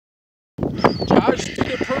Josh did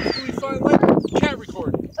it perfectly fine. Can't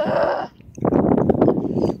record.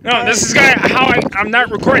 No, this is how I'm not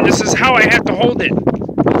recording. This is how I have to hold it.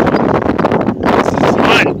 This is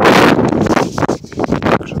fun.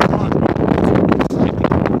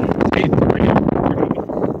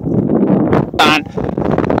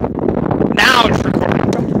 Now it's recording.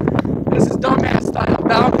 This is dumbass style.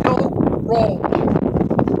 Downhill roll.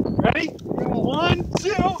 Ready? 1,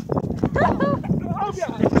 2. Oh god. Oh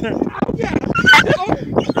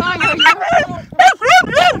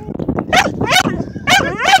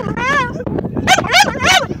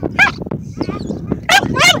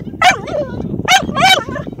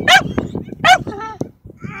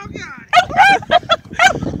god.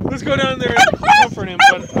 Let's go down there and comfort him,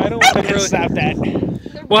 but I don't want to really stop that.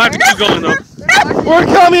 We'll have to keep going though. We're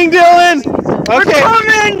coming, Dylan! We're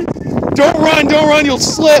coming! Don't run, you'll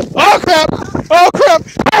slip! Oh crap! Oh crap!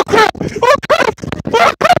 Oh crap! Oh crap!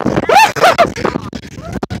 Oh crap! Oh crap!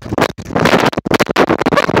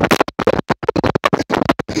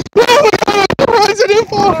 Oh my god! Rise and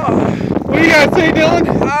info! What do you gotta say, Dylan?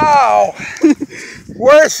 Ow!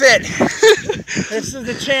 Worth it! This is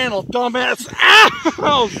the channel, dumbass.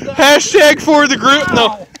 Ow! Hashtag for the group.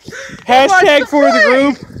 No. Hashtag for the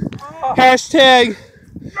group. Hashtag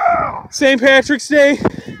St. Patrick's Day.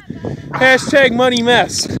 Hashtag money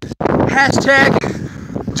mess. Hashtag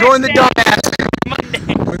join the dumbass.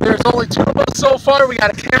 There's only 2 of us so far. We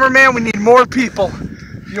got a cameraman. We need more people.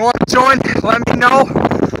 If you want to join, let me know.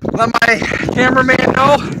 Let my cameraman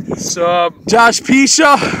know. Sub. Josh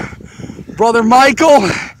Pisha, brother Michael,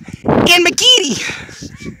 and McKeety.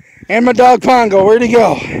 And my dog Pongo. Where'd he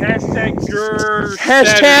go? Hashtag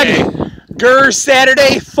Hashtag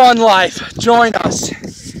Saturday Fun Life. Join us.